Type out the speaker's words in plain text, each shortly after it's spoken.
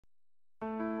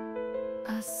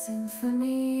A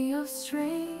symphony of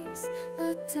strings,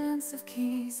 a dance of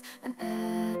keys, an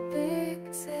epic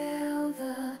tale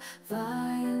the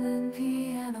violin,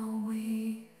 piano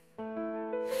weave.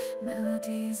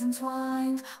 Melodies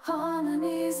entwined,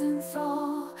 harmonies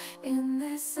enthrall. In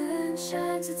this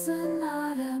enchanted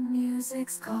sonata,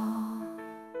 music's call.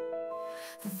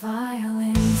 The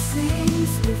violin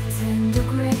sings with tender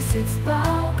grace, its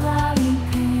bow gladly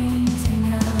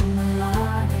painting a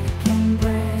melodic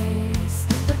embrace.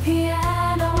 The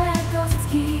piano echoes its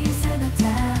keys in a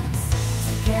dance.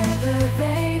 Together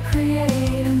they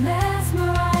create a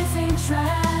mesmerizing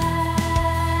trance.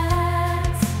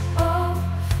 Oh,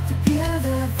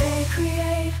 together they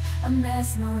create a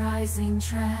mesmerizing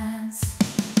trance.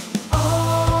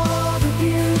 Oh, the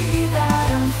beauty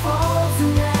that unfolds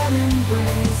in their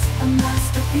embrace, a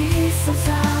masterpiece of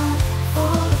sound,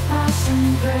 full of passion,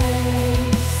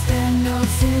 grace. Their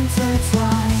notes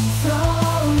intertwine.